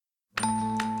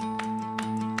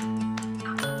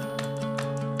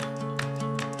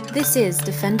This is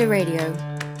Defender Radio.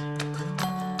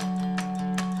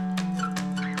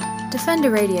 Defender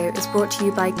Radio is brought to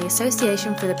you by the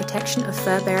Association for the Protection of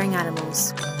Fur-Bearing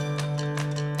Animals.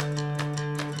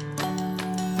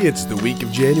 It's the week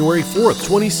of January 4th,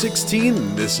 2016,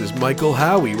 and this is Michael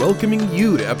Howie welcoming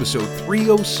you to episode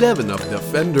 307 of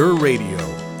Defender Radio.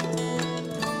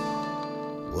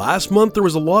 Last month there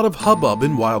was a lot of hubbub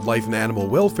in wildlife and animal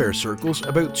welfare circles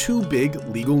about two big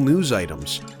legal news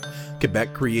items.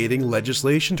 Quebec creating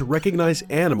legislation to recognize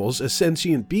animals as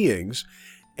sentient beings,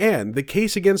 and the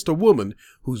case against a woman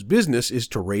whose business is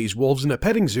to raise wolves in a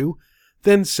petting zoo,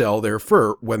 then sell their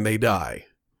fur when they die.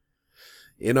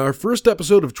 In our first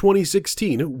episode of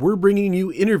 2016, we're bringing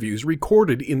you interviews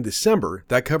recorded in December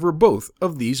that cover both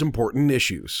of these important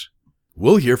issues.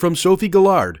 We'll hear from Sophie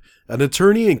Gallard, an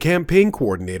attorney and campaign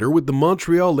coordinator with the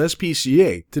Montreal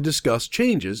SPCA, to discuss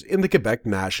changes in the Quebec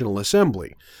National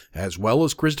Assembly, as well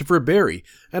as Christopher Berry,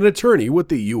 an attorney with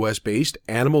the US-based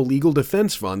Animal Legal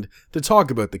Defense Fund, to talk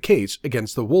about the case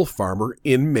against the wolf farmer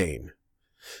in Maine.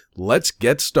 Let's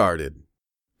get started.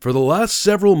 For the last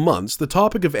several months, the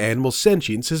topic of animal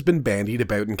sentience has been bandied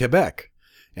about in Quebec,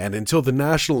 and until the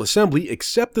National Assembly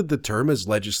accepted the term as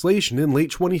legislation in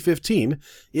late 2015,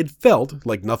 it felt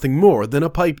like nothing more than a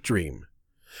pipe dream.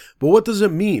 But what does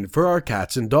it mean for our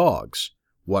cats and dogs?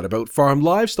 What about farmed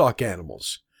livestock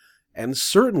animals? And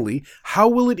certainly, how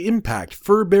will it impact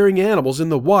fur-bearing animals in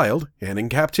the wild and in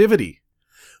captivity?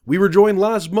 We were joined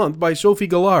last month by Sophie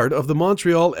Gallard of the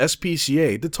Montreal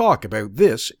SPCA to talk about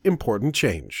this important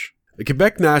change. The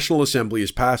Quebec National Assembly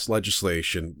has passed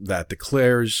legislation that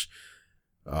declares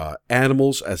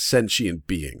animals as sentient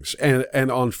beings.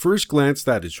 And on first glance,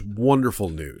 that is wonderful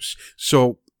news.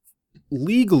 So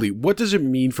legally, what does it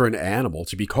mean for an animal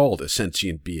to be called a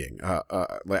sentient being?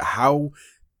 How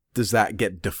does that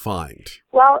get defined?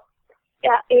 Well,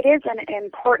 yeah, it is an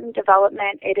important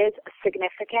development. It is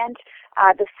significant.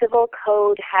 The Civil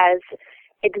Code has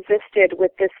existed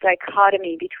with this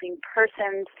dichotomy between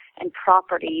persons and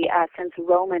property since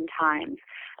Roman times.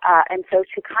 And so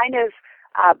to kind of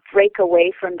break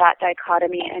away from that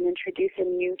dichotomy and introduce a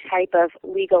new type of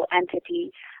legal entity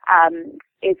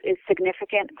is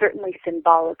significant, certainly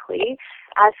symbolically.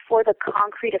 As for the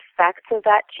concrete effects of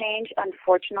that change,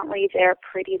 unfortunately, they're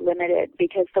pretty limited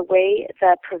because the way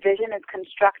the provision is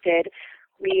constructed,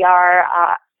 we are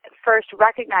first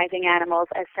recognizing animals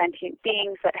as sentient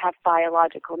beings that have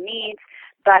biological needs,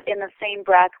 but in the same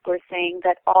breath, we're saying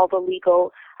that all the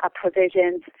legal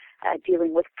provisions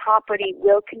dealing with property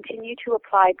will continue to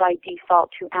apply by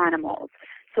default to animals.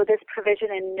 So this provision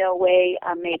in no way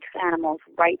makes animals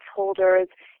rights holders,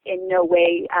 in no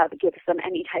way gives them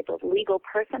any type of legal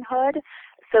personhood.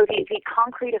 So the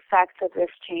concrete effects of this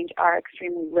change are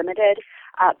extremely limited,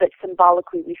 but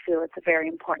symbolically we feel it's a very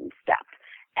important step.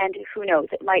 And who knows,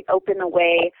 it might open the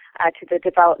way to the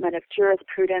development of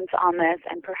jurisprudence on this,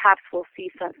 and perhaps we'll see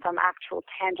some actual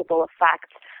tangible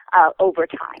effects over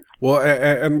time. Well,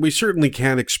 and we certainly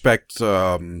can't expect,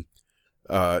 to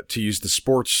use the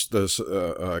sports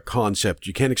concept,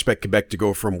 you can't expect Quebec to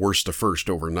go from worst to first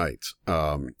overnight.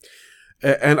 And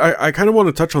I kind of want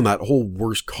to touch on that whole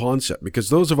worst concept, because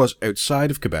those of us outside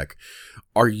of Quebec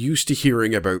are used to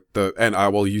hearing about and I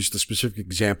will use the specific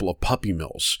example of puppy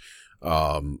mills.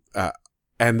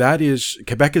 And that is,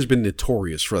 Quebec has been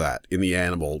notorious for that in the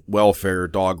animal welfare,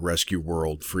 dog rescue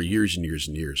world for years and years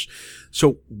and years.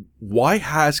 So why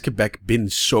has Quebec been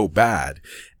so bad?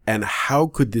 And how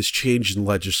could this change in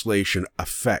legislation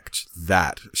affect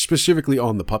that, specifically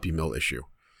on the puppy mill issue?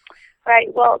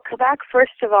 Right. Well, Quebec,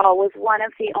 first of all, was one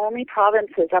of the only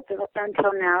provinces up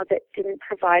until now that didn't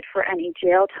provide for any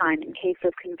jail time in case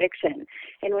of conviction.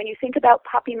 And when you think about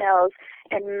puppy mills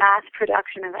and mass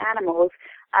production of animals,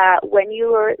 when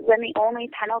the only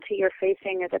penalty you're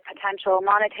facing is a potential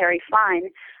monetary fine,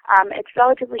 it's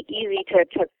relatively easy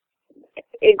to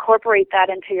incorporate that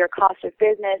into your cost of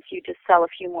business. You just sell a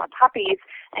few more puppies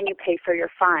and you pay for your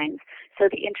fines. So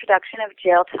the introduction of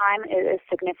jail time is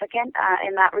significant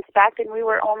in that respect, and we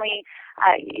were only,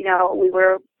 we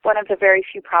were one of the very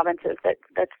few provinces that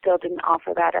still didn't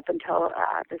offer that up until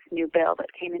this new bill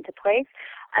that came into place.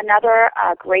 Another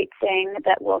great thing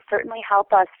that will certainly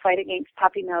help us fight against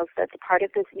puppy mills that's part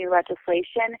of this new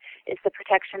legislation is the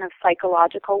protection of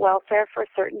psychological welfare for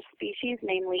certain species,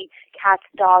 namely cats,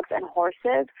 dogs, and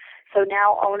horses. So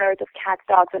now owners of cats,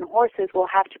 dogs, and horses will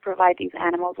have to provide these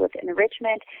animals with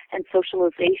enrichment and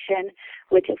socialization,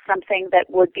 which is something that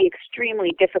would be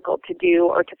extremely difficult to do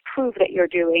or to prove that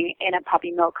you're doing in a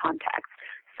puppy mill context.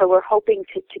 So we're hoping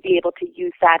to be able to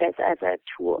use that as a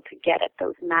tool to get at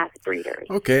those mass breeders.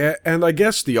 Okay, and I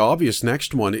guess the obvious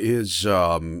next one is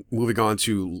moving on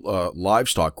to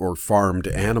livestock or farmed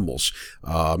animals.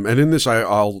 And in this,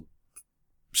 I'll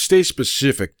stay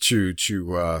specific to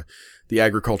the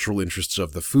agricultural interests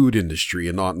of the food industry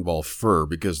and not involve fur,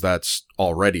 because that's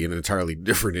already an entirely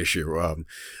different issue.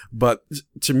 But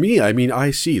to me, I mean,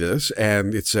 I see this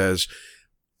and it says,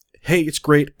 hey, it's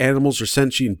great. Animals are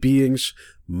sentient beings.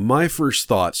 My first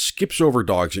thought skips over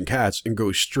dogs and cats and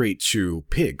goes straight to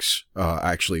pigs.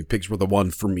 Actually, pigs were the one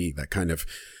for me that kind of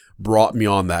brought me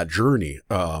on that journey.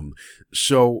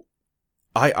 So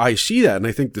I see that and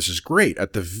I think this is great.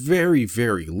 At the very,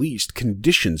 very least,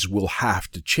 conditions will have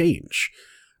to change.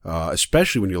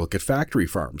 Especially when you look at factory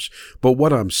farms. But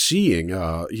what I'm seeing,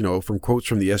 from quotes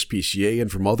from the SPCA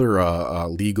and from other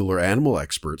legal or animal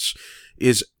experts,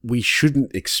 is we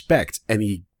shouldn't expect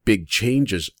any big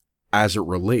changes as it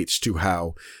relates to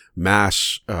how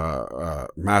mass-produced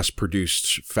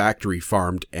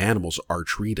factory-farmed animals are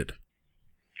treated.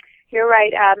 You're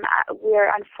right. We're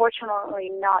unfortunately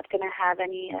not going to have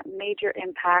any major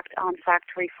impact on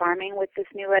factory farming with this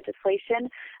new legislation.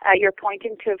 You're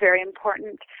pointing to a very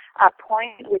important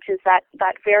point, which is that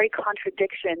very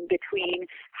contradiction between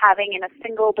having in a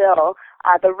single bill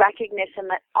the recognition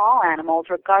that all animals,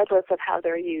 regardless of how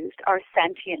they're used, are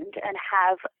sentient and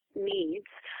have needs,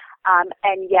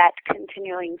 and yet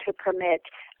continuing to permit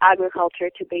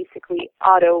agriculture to basically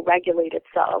auto-regulate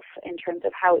itself in terms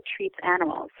of how it treats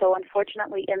animals. So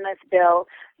unfortunately, in this bill,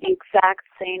 the exact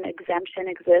same exemption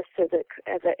exists as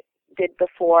it did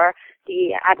before,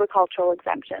 the agricultural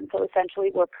exemption. So essentially,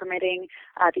 we're permitting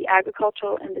the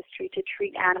agricultural industry to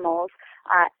treat animals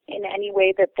in any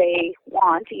way that they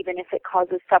want, even if it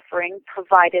causes suffering,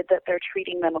 provided that they're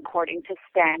treating them according to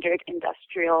standard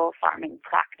industrial farming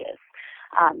practice.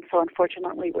 So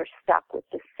unfortunately, we're stuck with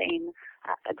the same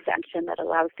exemption that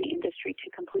allows the industry to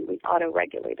completely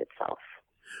auto-regulate itself.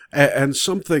 And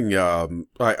something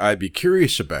I'd be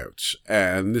curious about,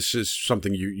 and this is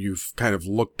something you've kind of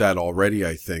looked at already,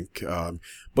 I think,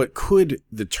 but could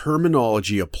the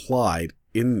terminology applied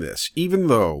in this, even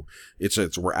though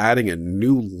we're adding a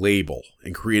new label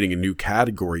and creating a new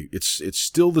category, it's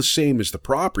still the same as the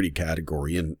property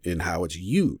category in how it's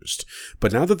used.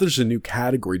 But now that there's a new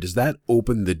category, does that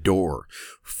open the door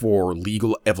for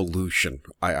legal evolution?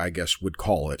 I guess would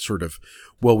call it sort of,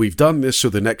 well, we've done this, so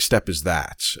the next step is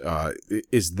that.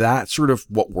 Is that sort of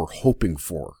what we're hoping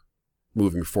for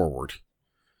moving forward?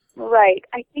 Right.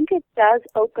 I think it does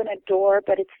open a door,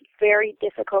 but it's very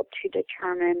difficult to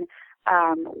determine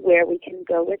where we can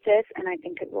go with this, and I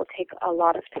think it will take a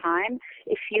lot of time.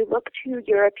 If you look to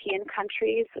European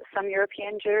countries, some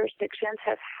European jurisdictions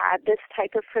have had this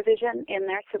type of provision in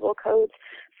their civil codes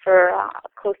for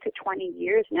close to 20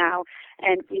 years now,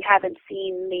 and we haven't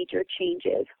seen major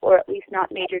changes, or at least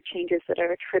not major changes that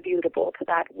are attributable to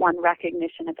that one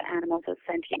recognition of animals as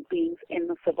sentient beings in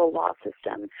the civil law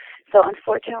system. So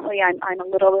unfortunately, I'm a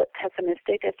little bit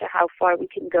pessimistic as to how far we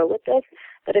can go with this,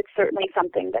 but it's certainly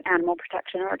something that animal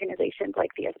protection organizations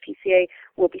like the SPCA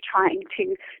will be trying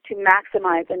to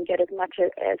maximize and get as much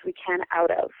as we can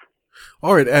out of.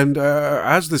 All right, and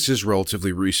as this is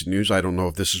relatively recent news, I don't know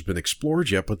if this has been explored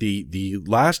yet, but the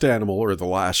last animal or the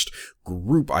last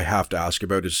group I have to ask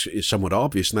about is somewhat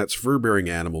obvious, and that's fur-bearing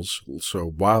animals,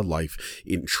 so wildlife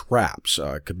in traps.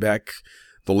 Quebec,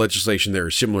 the legislation there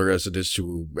is similar as it is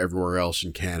to everywhere else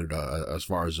in Canada, as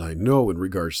far as I know, in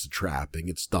regards to trapping.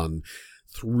 It's done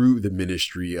through the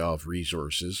Ministry of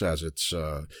Resources, as it's,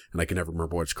 and I can never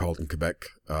remember what it's called in Quebec,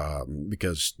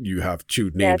 because you have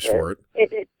two names for it.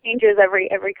 It changes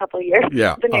every couple of years,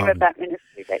 yeah, the name of that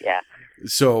ministry, but yeah.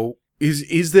 So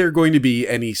is there going to be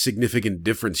any significant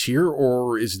difference here,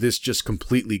 or is this just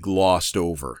completely glossed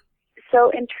over?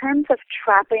 So in terms of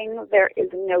trapping, there is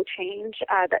no change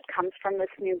that comes from this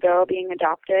new bill being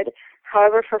adopted.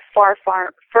 However, for fur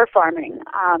farming,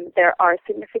 there are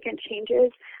significant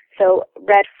changes. So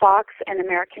red fox and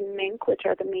American mink, which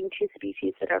are the main two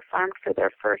species that are farmed for their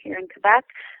fur here in Quebec,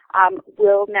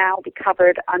 will now be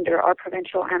covered under our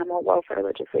provincial animal welfare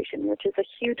legislation, which is a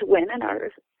huge win in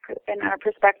our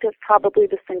perspective, probably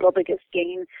the single biggest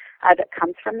gain that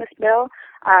comes from this bill.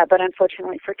 But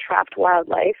unfortunately for trapped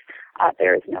wildlife,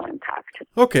 there is no impact.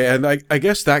 Okay, and I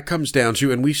guess that comes down to,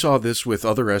 and we saw this with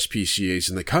other SPCAs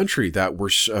in the country, that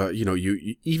were,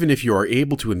 you even if you are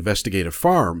able to investigate a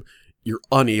farm, you're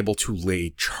unable to lay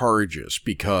charges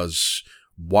because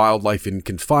wildlife in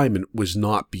confinement was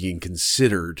not being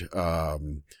considered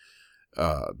the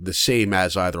same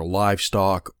as either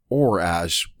livestock or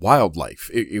as wildlife.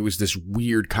 It was this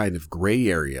weird kind of gray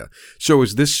area. So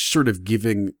is this sort of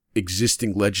giving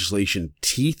existing legislation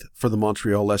teeth for the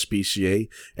Montreal SPCA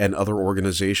and other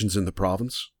organizations in the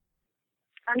province?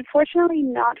 Unfortunately,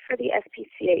 not for the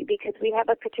SPCA, because we have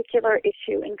a particular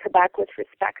issue in Quebec with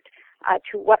respect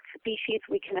to what species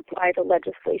we can apply the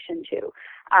legislation to.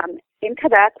 In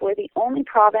Quebec, we're the only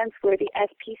province where the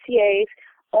SPCAs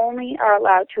only are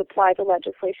allowed to apply the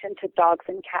legislation to dogs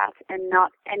and cats and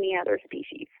not any other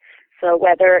species. So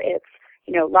whether it's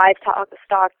livestock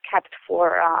stock kept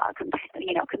for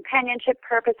companionship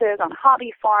purposes on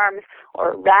hobby farms,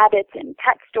 or rabbits in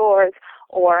pet stores,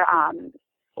 or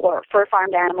fur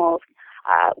farmed animals,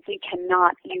 we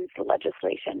cannot use the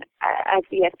legislation as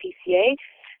the SPCA.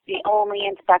 The only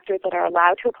inspectors that are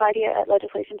allowed to apply the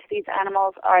legislation to these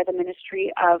animals are the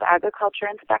Ministry of Agriculture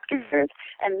inspectors,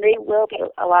 and they will be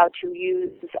allowed to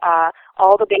use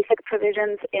all the basic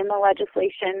provisions in the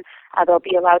legislation. They'll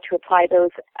be allowed to apply those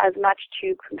as much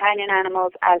to companion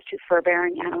animals as to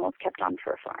fur-bearing animals kept on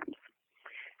fur farms.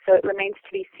 So it remains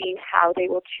to be seen how they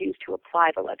will choose to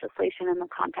apply the legislation in the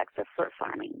context of fur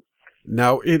farming.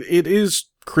 Now, it is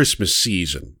Christmas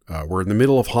season. We're in the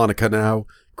middle of Hanukkah now.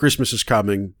 Christmas is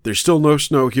coming. There's still no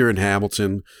snow here in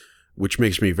Hamilton, which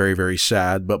makes me very, very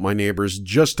sad, but my neighbors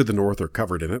just to the north are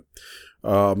covered in it.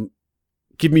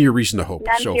 Give me your reason to hope,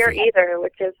 None Sophie. here either,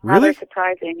 which is rather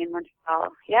surprising in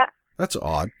Montreal. Yeah. That's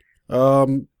odd.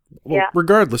 Yeah.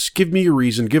 Regardless, give me a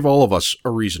reason, give all of us a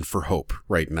reason for hope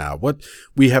right now.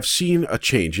 We have seen a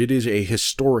change. It is a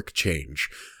historic change.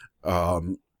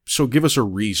 So give us a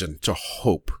reason to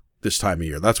hope this time of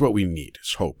year. That's what we need,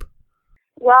 is hope.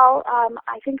 Well,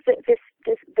 I think that this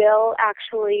bill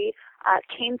actually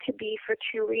came to be for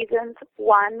two reasons.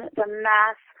 One, the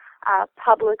mass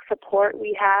public support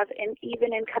we have,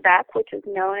 even in Quebec, which is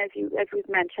known, as we've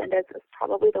mentioned, as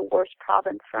probably the worst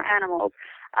province for animals.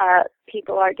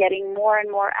 People are getting more and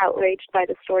more outraged by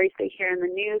the stories they hear in the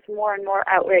news, more and more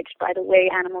outraged by the way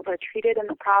animals are treated in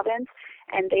the province,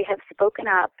 and they have spoken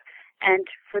up. And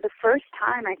for the first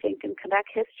time, I think, in Quebec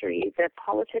history, the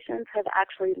politicians have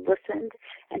actually listened,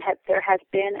 and there has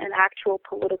been an actual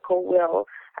political will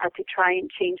to try and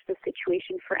change the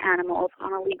situation for animals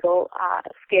on a legal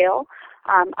scale.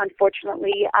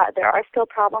 Unfortunately, there are still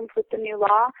problems with the new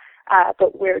law,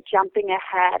 but we're jumping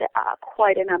ahead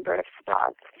quite a number of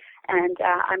spots. And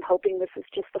I'm hoping this is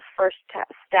just the first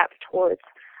step towards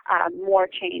more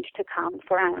change to come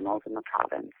for animals in the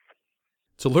province.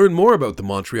 To learn more about the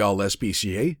Montreal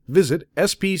SPCA, visit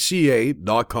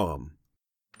spca.com.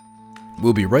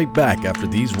 We'll be right back after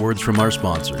these words from our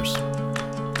sponsors.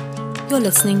 You're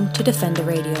listening to Defender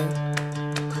Radio.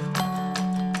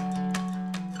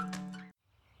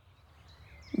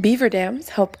 Beaver dams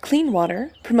help clean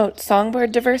water, promote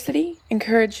songbird diversity,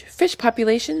 encourage fish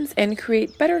populations, and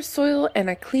create better soil and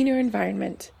a cleaner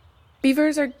environment.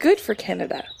 Beavers are good for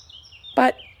Canada.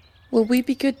 But will we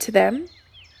be good to them?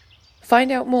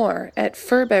 Find out more at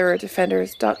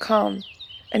furbearerdefenders.com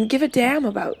and give a damn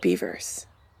about beavers.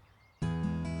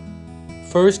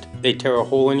 First, they tear a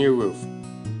hole in your roof.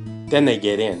 Then they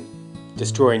get in,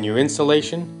 destroying your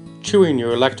insulation, chewing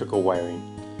your electrical wiring.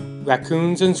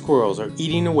 Raccoons and squirrels are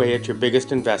eating away at your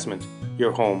biggest investment,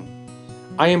 your home.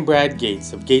 I am Brad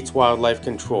Gates of Gates Wildlife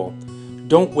Control.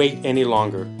 Don't wait any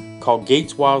longer. Call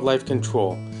Gates Wildlife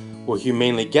Control. We'll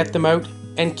humanely get them out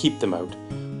and keep them out.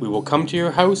 We will come to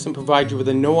your house and provide you with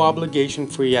a no-obligation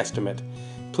free estimate.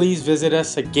 Please visit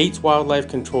us at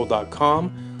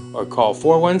gateswildlifecontrol.com or call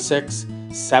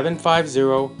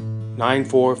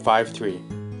 416-750-9453.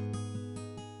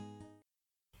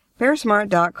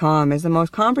 BearSmart.com is the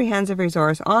most comprehensive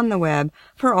resource on the web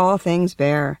for all things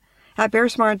bear. At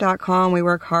BearSmart.com, we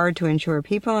work hard to ensure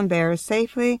people and bears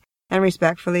safely and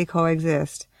respectfully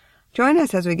coexist. Join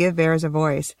us as we give bears a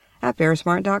voice at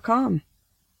BearSmart.com.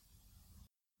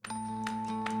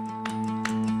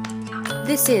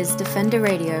 This is Defender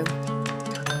Radio.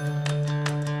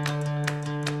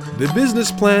 The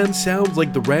business plan sounds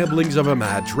like the ramblings of a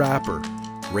mad trapper.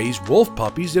 Raise wolf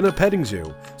puppies in a petting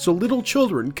zoo so little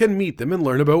children can meet them and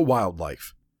learn about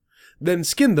wildlife. Then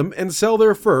skin them and sell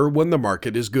their fur when the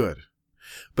market is good.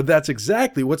 But that's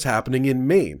exactly what's happening in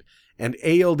Maine, and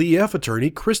ALDF attorney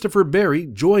Christopher Berry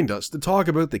joined us to talk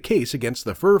about the case against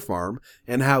the fur farm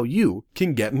and how you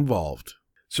can get involved.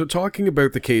 So talking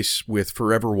about the case with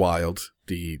Forever Wild,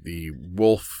 the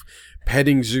wolf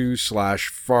petting zoo /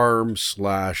 farm /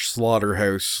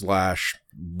 slaughterhouse /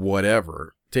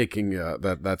 whatever, taking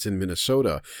that's in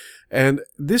Minnesota. And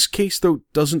this case, though,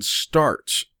 doesn't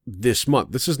start this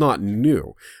month. This is not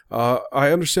new.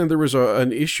 I understand there was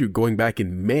an issue going back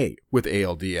in May with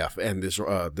ALDF and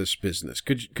this business.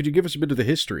 Could you give us a bit of the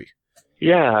history?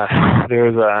 Yeah,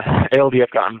 ALDF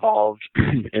got involved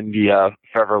in the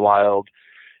Forever Wild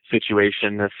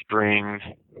situation this spring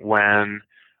when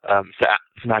some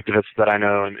activists that I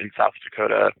know in South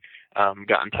Dakota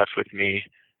got in touch with me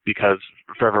because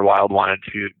Forever Wild wanted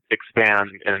to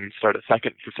expand and start a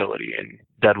second facility in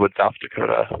Deadwood, South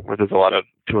Dakota, where there's a lot of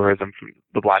tourism from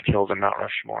the Black Hills and Mount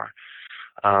Rushmore.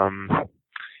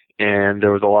 And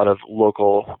there was a lot of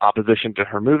local opposition to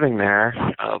her moving there,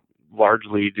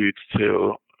 largely due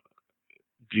to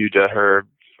her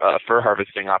fur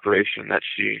harvesting operation that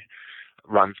she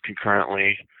runs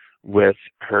concurrently with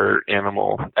her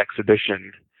animal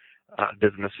exhibition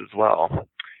business as well.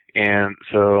 And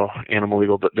so Animal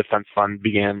Legal Defense Fund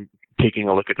began taking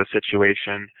a look at the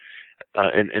situation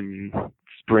in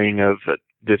spring of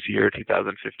this year,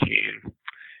 2015.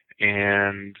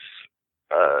 And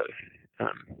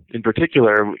in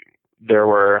particular, there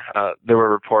were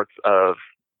reports of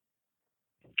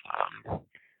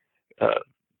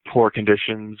poor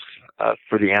conditions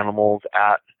for the animals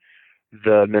at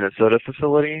the Minnesota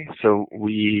facility. So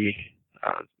we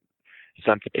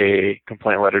sent a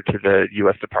complaint letter to the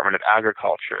U.S. Department of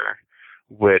Agriculture,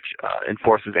 which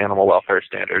enforces animal welfare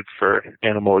standards for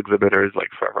animal exhibitors like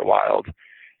Forever Wild,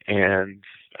 and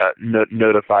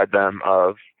notified them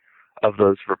of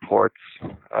those reports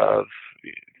of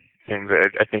things.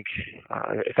 I think,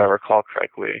 if I recall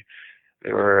correctly,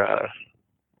 they were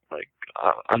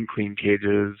unclean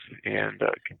cages and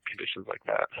conditions like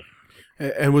that.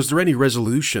 And was there any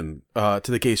resolution to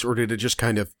the case, or did it just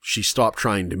she stopped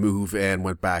trying to move and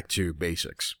went back to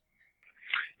basics?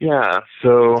 Yeah,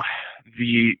 so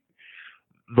the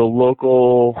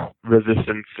local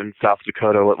resistance in South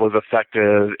Dakota was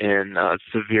effective in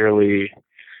severely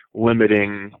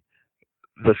limiting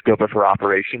the scope of her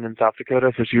operation in South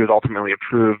Dakota. So she was ultimately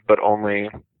approved, but only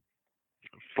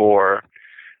for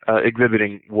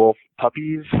exhibiting wolf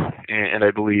puppies and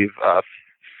I believe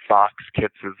fox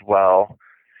kits as well.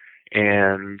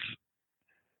 And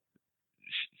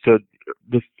so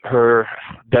her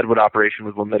Deadwood operation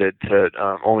was limited to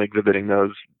only exhibiting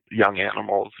those young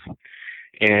animals.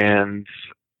 And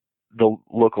the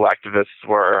local activists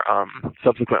were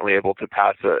subsequently able to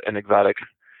pass an exotic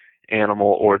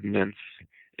animal ordinance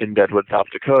in Deadwood, South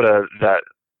Dakota that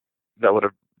would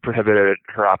have prohibited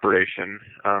her operation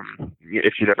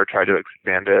if she'd ever tried to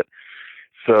expand it.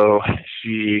 So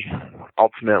she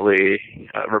ultimately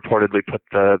reportedly put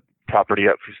the property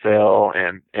up for sale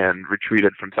and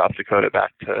retreated from South Dakota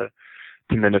back to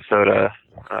Minnesota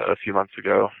a few months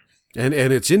ago. And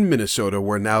it's in Minnesota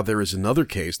where now there is another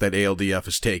case that ALDF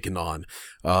has taken on.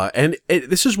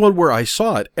 This is one where I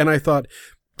saw it and I thought,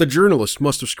 the journalist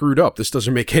must have screwed up. This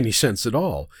doesn't make any sense at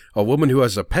all. A woman who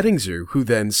has a petting zoo who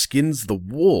then skins the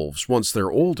wolves once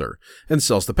they're older and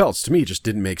sells the pelts. To me, it just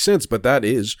didn't make sense, but that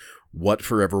is what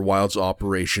Forever Wild's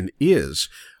operation is.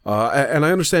 And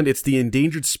I understand it's the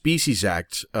Endangered Species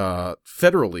Act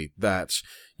federally that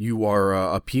you are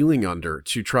appealing under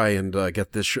to try and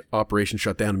get this operation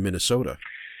shut down in Minnesota.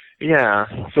 Yeah.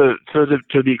 So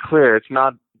to be clear, it's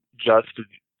not just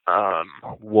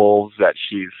wolves that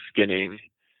she's skinning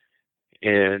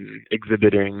in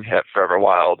exhibiting at Forever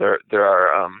Wild. There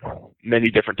are many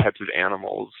different types of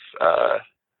animals.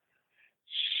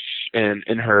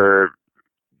 In her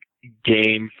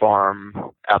game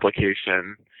farm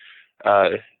application,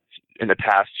 in the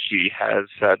past, she has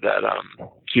said that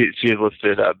she has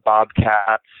listed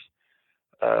bobcats,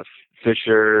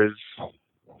 fishers,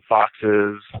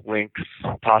 foxes, lynx,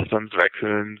 possums,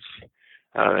 raccoons.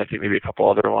 I think maybe a couple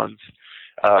other ones.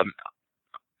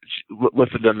 She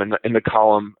listed them in the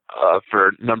column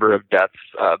for number of deaths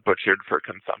butchered for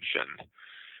consumption.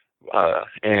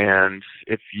 And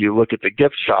if you look at the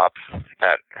gift shop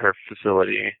at her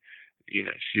facility,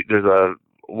 there's a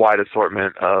wide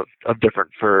assortment of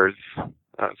different furs.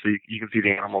 So you can see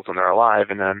the animals when they're alive,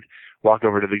 and then walk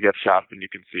over to the gift shop and you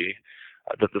can see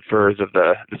that the furs of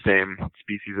the same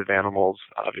species of animals,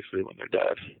 obviously, when they're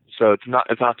dead. So it's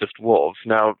not just wolves.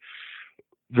 Now,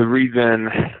 the reason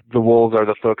the wolves are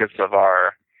the focus of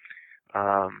our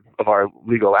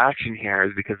legal action here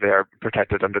is because they are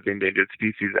protected under the Endangered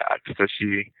Species Act. So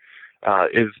she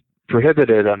is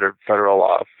prohibited under federal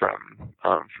law from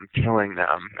killing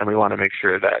them, and we want to make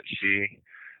sure that she,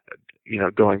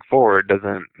 going forward,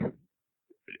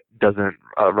 doesn't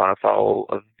run afoul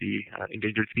of the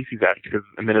Endangered Species Act, because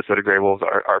the Minnesota gray wolves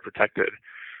are protected.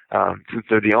 Since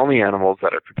they're the only animals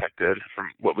that are protected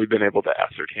from what we've been able to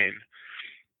ascertain.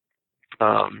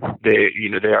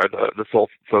 they are the sole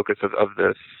focus of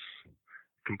this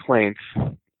complaint,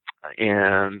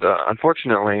 and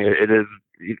unfortunately, it is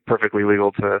perfectly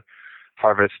legal to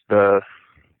harvest the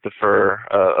fur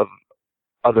of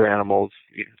other animals,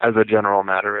 as a general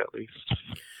matter, at least.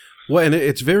 Well, and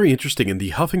it's very interesting in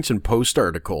the Huffington Post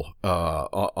article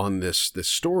on this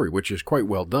story, which is quite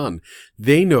well done.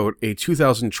 They note a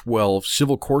 2012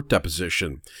 civil court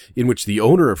deposition in which the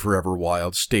owner of Forever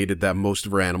Wild stated that most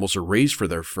of her animals are raised for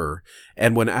their fur,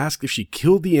 and when asked if she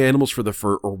killed the animals for the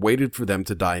fur or waited for them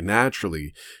to die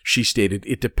naturally, she stated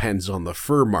it depends on the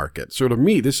fur market. So to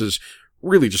me, this is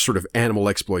really just sort of animal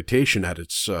exploitation at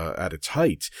its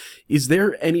height. Is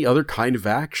there any other kind of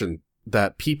action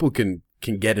that people can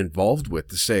get involved with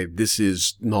to say this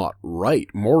is not right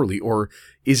morally, or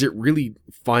is it really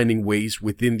finding ways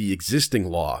within the existing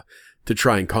law to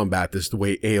try and combat this the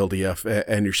way ALDF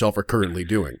and yourself are currently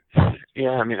doing?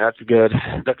 Yeah, I mean, that's a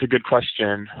good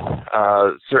question.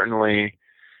 Certainly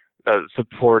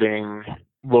supporting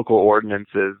local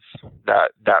ordinances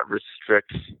that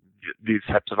restrict these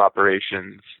types of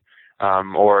operations,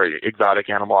 or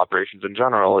exotic animal operations in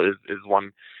general, is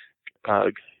one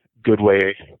good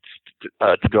way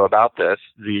to go about this.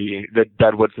 The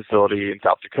Deadwood facility in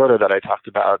South Dakota that I talked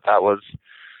about, that was,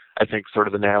 I think, sort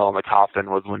of the nail in the coffin,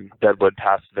 was when Deadwood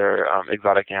passed their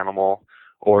exotic animal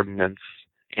ordinance.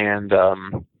 And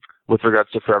with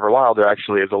regards to Forever Wild, there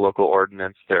actually is a local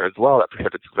ordinance there as well that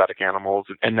prohibits exotic animals,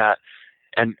 and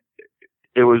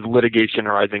it was litigation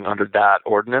arising under that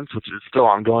ordinance, which is still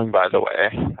ongoing, by the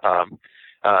way,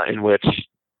 in which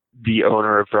the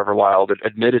owner of Forever Wild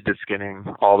admitted to skinning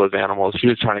all those animals. She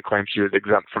was trying to claim she was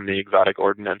exempt from the exotic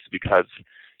ordinance because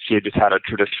she had just had a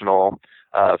traditional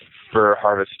fur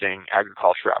harvesting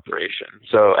agriculture operation.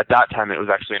 So at that time, it was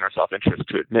actually in her self-interest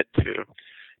to admit to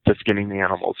skinning the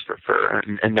animals for fur.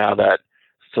 And now that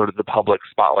sort of the public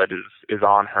spotlight is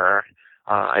on her,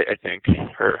 I think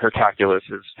her calculus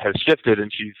has shifted,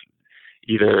 and she's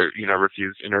either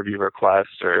refused interview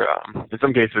requests, or in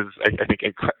some cases, I think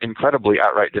incredibly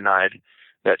outright denied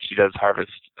that she does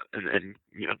harvest and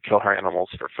kill her animals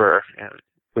for fur,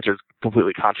 which is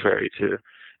completely contrary to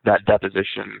that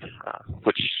deposition,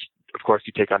 which of course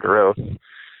you take under oath,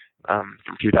 from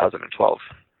 2012.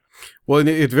 Well,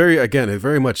 it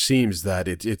very much seems that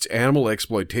it's animal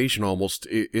exploitation almost,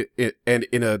 and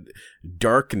in a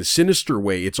dark and sinister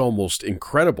way, it's almost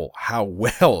incredible how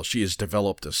well she has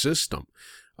developed a system.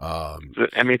 I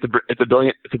mean, it's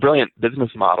a brilliant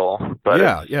business model,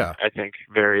 but yeah, I think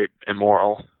very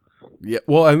immoral. Yeah,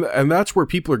 well, and that's where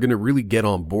people are going to really get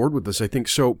on board with this, I think.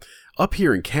 So up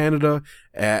here in Canada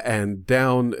and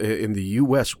down in the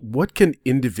U.S., what can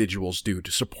individuals do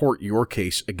to support your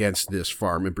case against this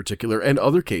farm in particular, and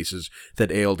other cases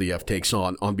that ALDF takes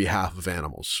on behalf of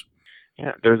animals?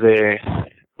 Yeah, there is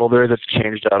a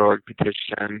change.org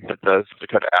petition that the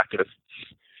Dakota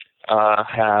activists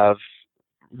have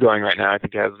going right now. I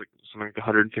think it has something like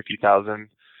 150,000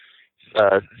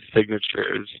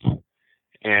 signatures.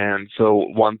 And so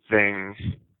one thing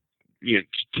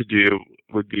to do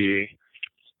would be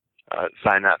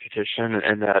sign that petition,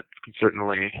 and that can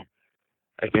certainly,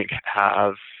 I think,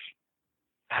 have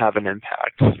an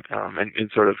impact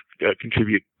and sort of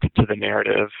contribute to the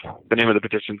narrative. The name of the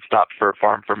petition: Stop Fur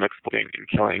Farm from Exploiting and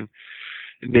Killing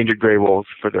Endangered Gray Wolves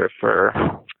for Their Fur.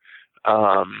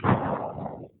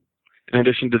 In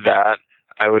addition to that,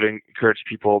 I would encourage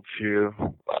people to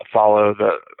follow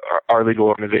our legal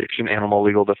organization, Animal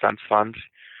Legal Defense Fund,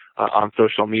 on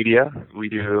social media. We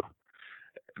do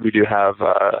have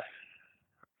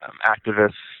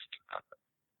activist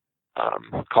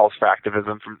calls for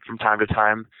activism from time to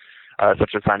time,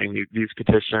 such as signing these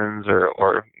petitions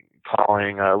or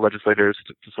calling legislators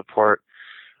to support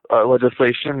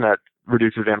legislation that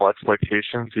reduces animal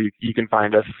exploitation. So you can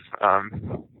find us,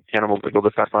 Animal Legal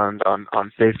Defense Fund,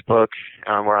 on Facebook.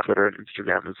 We're on Twitter and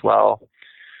Instagram as well.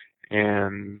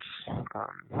 And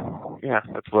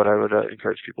that's what I would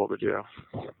encourage people to do.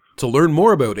 To learn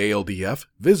more about ALDF,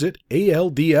 visit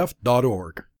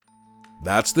aldf.org.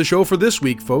 That's the show for this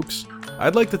week, folks.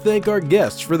 I'd like to thank our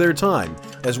guests for their time,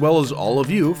 as well as all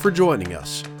of you for joining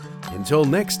us. Until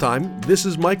next time, this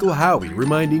is Michael Howie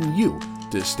reminding you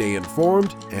to stay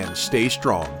informed and stay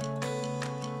strong.